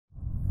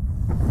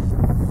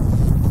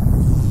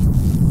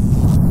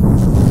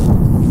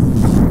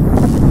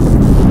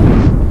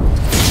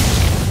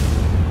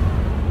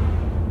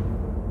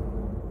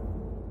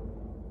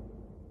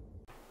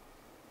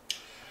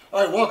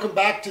right, welcome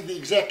back to the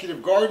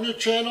Executive Gardener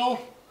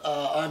channel.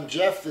 I'm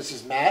Jeff, this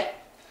is Matt,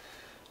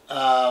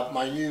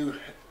 my new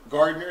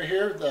gardener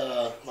here,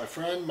 my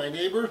friend, my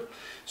neighbor.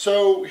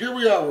 So here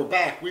we are, we're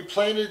back. We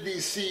planted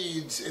these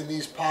seeds in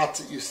these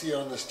pots that you see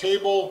on this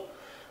table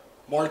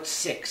March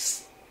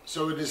 6th.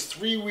 So it is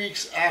 3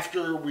 weeks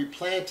after we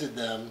planted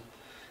them,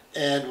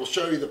 and we'll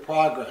show you the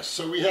progress.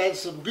 So we had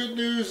some good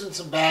news and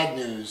some bad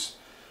news,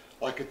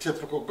 like a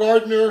typical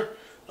gardener.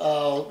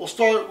 We'll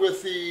start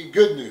with the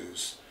good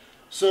news.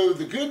 So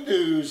the good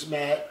news,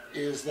 Matt,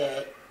 is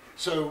that,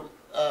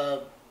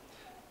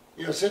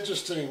 it's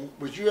interesting.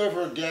 Would you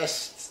ever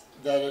guess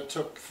that it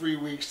took 3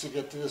 weeks to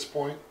get to this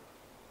point?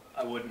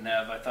 I wouldn't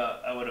have. I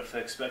thought I would have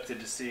expected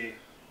to see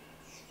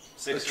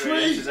 6 or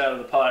 8 inches out of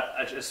the pot,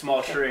 a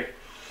small tree.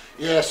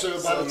 Yeah, so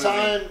by the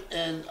time,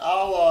 and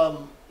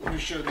I'll, let me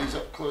show these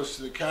up close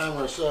to the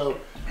camera.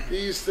 So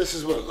this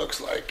is what it looks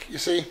like, you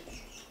see?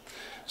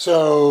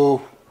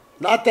 So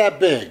not that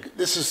big.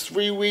 This is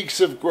 3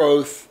 weeks of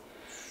growth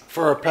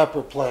for a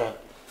pepper plant.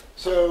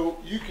 So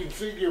you can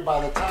figure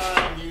by the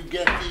time you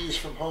get these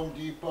from Home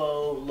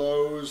Depot,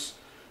 Lowe's,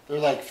 they're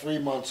like 3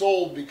 months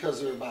old because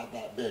they're about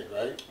that big,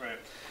 right? Right.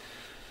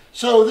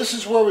 So this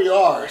is where we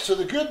are. So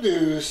the good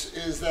news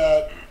is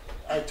that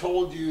I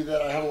told you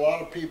that I had a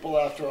lot of people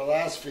after our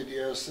last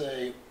video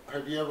say,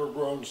 have you ever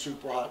grown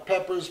super hot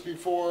peppers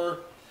before?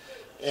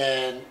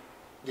 And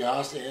the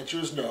honest answer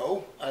is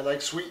no. I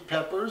like sweet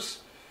peppers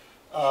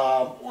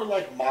or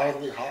like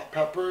mildly hot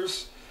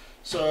peppers.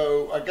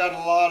 So I got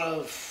a lot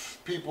of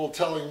people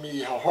telling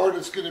me how hard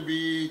it's going to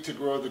be to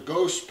grow the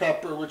ghost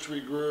pepper, which we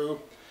grew,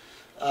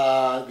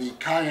 the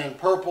cayenne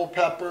purple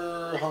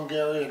pepper,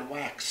 Hungarian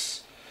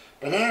wax,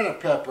 banana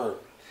pepper.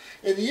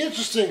 And the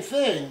interesting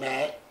thing,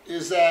 Matt,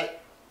 is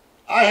that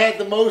I had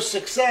the most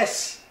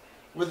success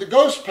with the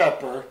ghost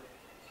pepper.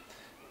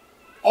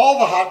 All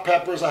the hot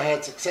peppers I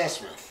had success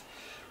with.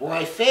 Where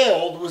I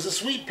failed was the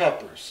sweet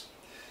peppers.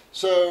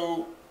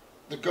 So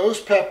the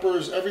ghost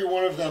peppers, every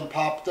one of them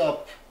popped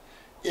up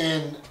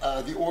in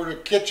the Order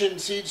Kitchen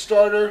seed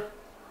starter.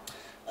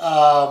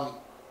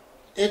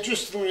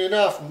 Interestingly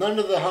enough, none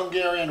of the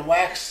Hungarian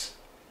wax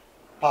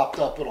popped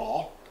up at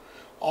all.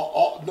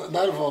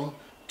 None of them.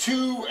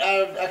 4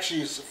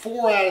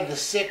 out of the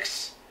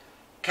 6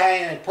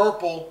 cayenne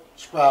purple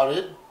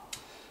sprouted.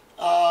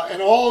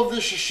 And all of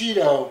the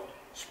shishito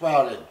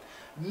sprouted.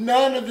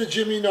 None of the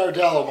Jimmy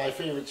Nardello, my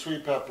favorite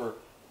sweet pepper,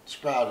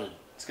 sprouted.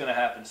 It's going to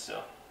happen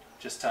still.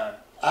 Just time.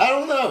 I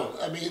don't know.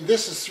 I mean,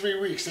 this is 3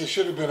 weeks. They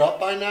should have been up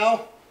by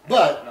now.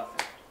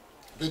 But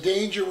the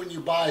danger when you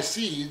buy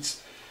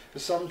seeds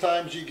is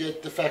sometimes you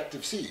get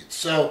defective seeds.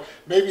 So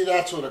maybe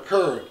that's what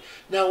occurred.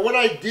 Now, what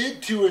I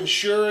did to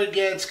ensure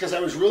against, because I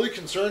was really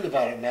concerned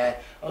about it,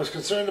 Matt, I was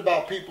concerned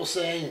about people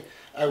saying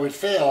I would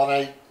fail,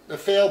 and I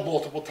failed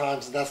multiple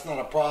times, and that's not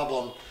a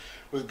problem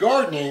with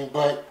gardening.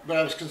 But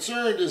I was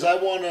concerned is I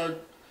want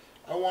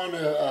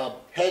to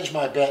hedge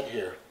my bet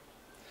here.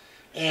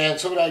 And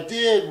so what I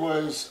did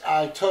was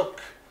I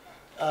took,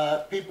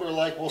 people are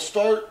like, well,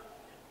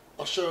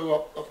 I'll show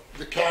up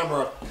the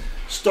camera,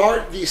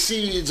 start these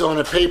seeds on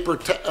a paper,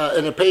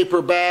 in a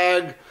paper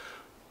bag,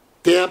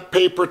 damp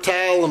paper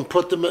towel, and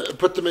put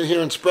them in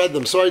here and spread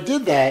them. So I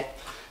did that,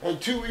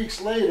 and 2 weeks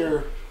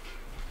later,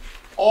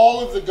 all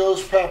of the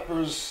ghost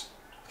peppers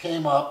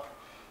came up,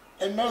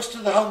 and most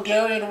of the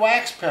Hungarian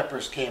wax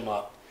peppers came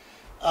up.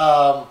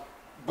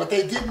 But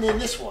they didn't in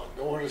this one,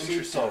 the Order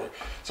seed starter.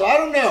 So I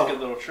don't know. That's a good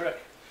little trick.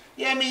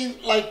 Yeah, I mean,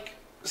 like,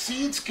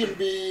 seeds can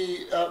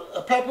be,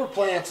 pepper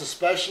plants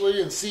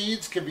especially, and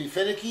seeds can be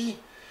finicky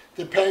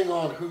depending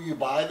on who you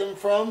buy them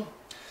from.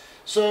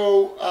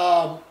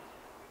 So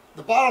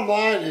the bottom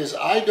line is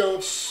I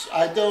don't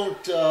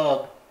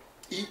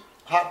eat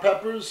hot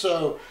peppers,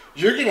 so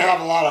you're going to have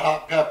a lot of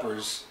hot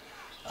peppers.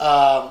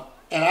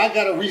 And I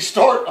got to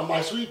restart on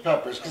my sweet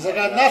peppers because I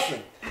got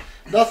nothing.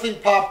 Nothing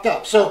popped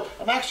up. So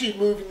I'm actually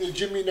moving the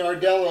Jimmy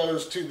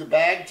Nardellos to the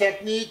bag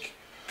technique.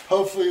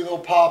 Hopefully they'll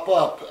pop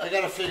up. I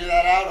got to figure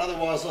that out.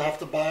 Otherwise I'll have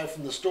to buy it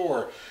from the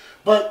store.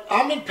 But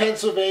I'm in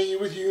Pennsylvania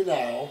with you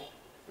now.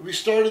 We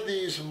started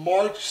these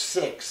March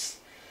 6th.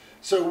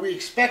 So we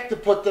expect to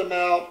put them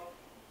out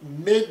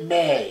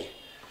mid-May.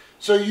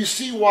 So you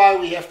see why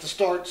we have to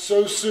start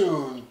so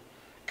soon,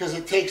 because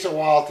it takes a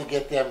while to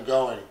get them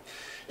going.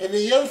 And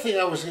the other thing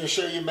I was going to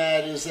show you,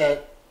 Matt, is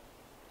that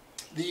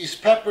these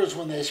peppers,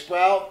 when they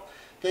sprout,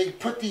 they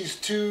put these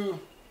 2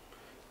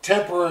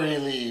 temporary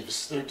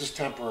leaves. They're just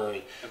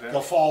temporary. Okay. They'll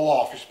fall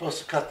off. You're supposed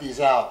to cut these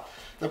out.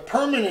 The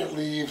permanent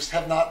leaves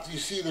have not, you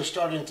see they're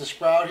starting to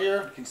sprout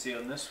here? You can see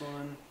on this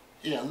one.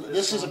 Yeah,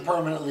 this is a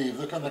permanent leaf.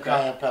 Look on the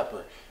cayenne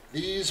pepper.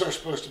 These are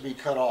supposed to be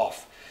cut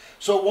off.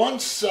 So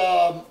once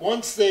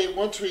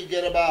we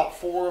get about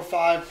 4 or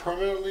 5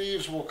 permanent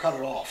leaves, we'll cut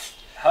it off.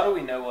 How do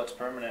we know what's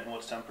permanent and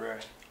what's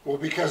temporary? Well,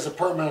 because the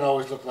permanent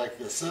always look like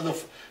this. So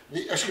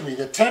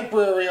the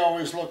temporary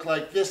always look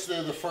like this.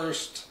 They're the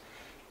first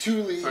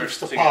 2 leaves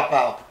to pop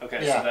out.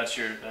 Okay, yeah. So that's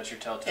your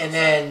telltale. And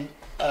then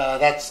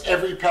that's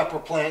every pepper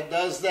plant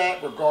does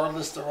that,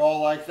 regardless. They're all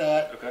like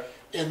that. Okay.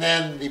 And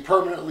then the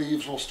permanent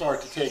leaves will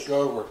start to take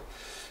over.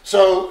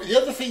 So the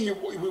other thing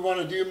we want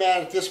to do,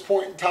 Matt, at this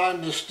point in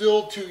time, they're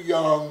still too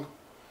young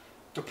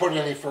to put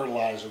any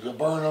fertilizer. You'll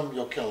burn them,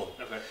 you'll kill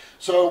them. Okay.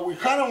 So we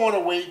kind of want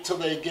to wait till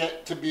they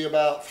get to be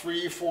about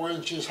 3-4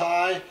 inches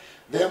high.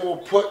 Then we'll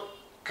put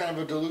kind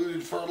of a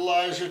diluted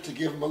fertilizer to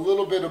give them a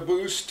little bit of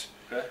boost.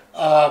 Okay.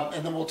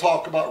 And then we'll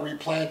talk about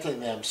replanting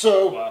them.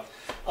 So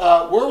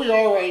where we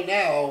are right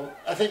now,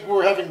 I think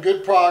we're having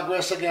good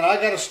progress. Again, I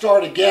got to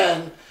start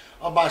again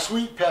on my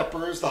sweet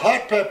peppers. The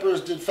hot peppers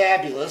did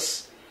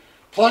fabulous.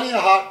 Plenty of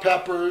hot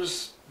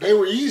peppers. They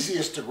were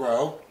easiest to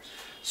grow.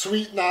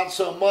 Sweet, not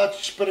so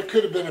much, but it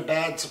could have been a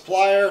bad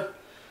supplier.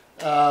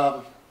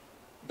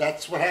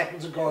 That's what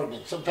happens in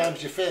gardening.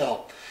 Sometimes you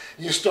fail.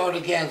 You start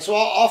again. So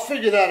I'll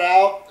figure that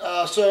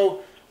out.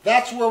 So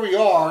that's where we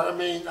are. I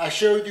mean, I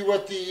showed you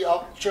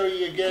I'll show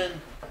you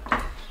again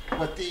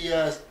what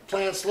the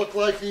plants look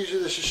like. These are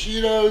the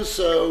shishitos.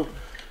 So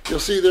you'll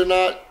see they're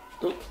not,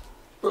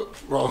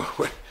 wrong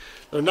way.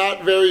 They're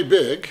not very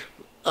big.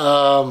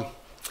 And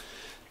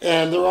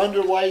they're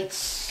under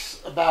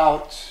lights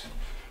about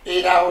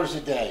 8 hours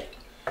a day.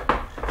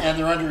 And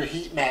they're under a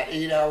heat mat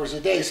 8 hours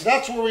a day. So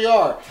that's where we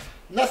are.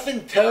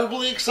 Nothing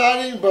terribly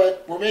exciting,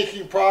 but we're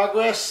making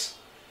progress.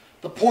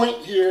 The point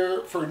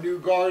here for new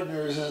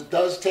gardeners is it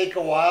does take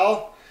a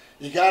while.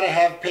 You got to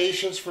have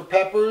patience for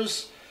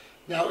peppers.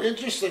 Now,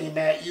 interestingly,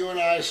 Matt, you and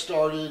I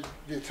started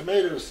the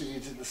tomato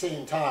seeds at the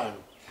same time.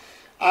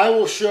 I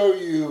will show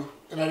you,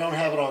 and I don't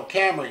have it on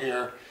camera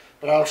here,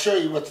 but I'll show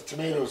you what the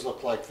tomatoes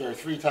look like. They're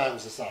 3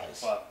 times the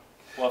size. Wow.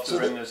 We'll have to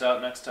bring those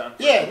out next time.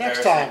 Yeah,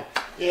 next time.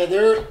 Yeah,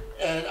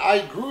 and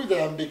I grew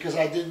them because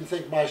I didn't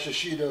think my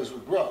shishitos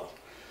would grow.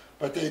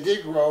 But they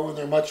did grow, and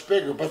they're much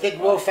bigger. But they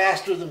grow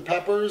faster than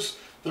peppers.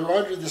 They're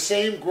under the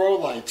same grow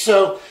light.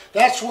 So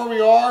that's where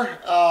we are.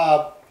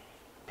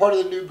 Part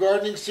of the new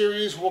gardening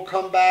series. We'll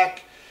come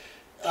back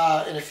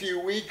in a few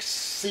weeks,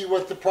 see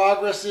what the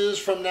progress is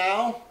from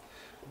now.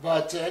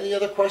 But any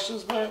other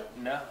questions, Matt?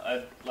 No,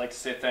 I'd like to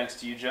say thanks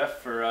to you, Jeff,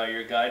 for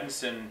your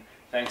guidance, and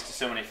thanks to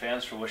so many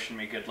fans for wishing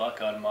me good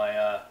luck on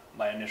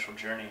my initial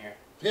journey here.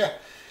 Yeah,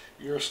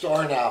 you're a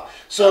star now.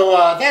 So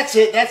that's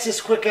it. That's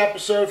this quick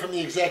episode from the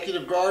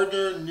Executive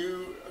Gardener,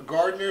 new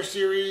gardener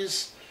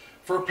series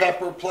for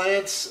pepper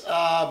plants.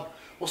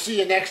 We'll see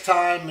you next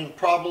time in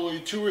probably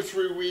 2 or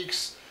 3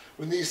 weeks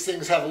when these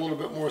things have a little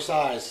bit more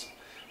size.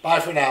 Bye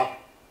for now.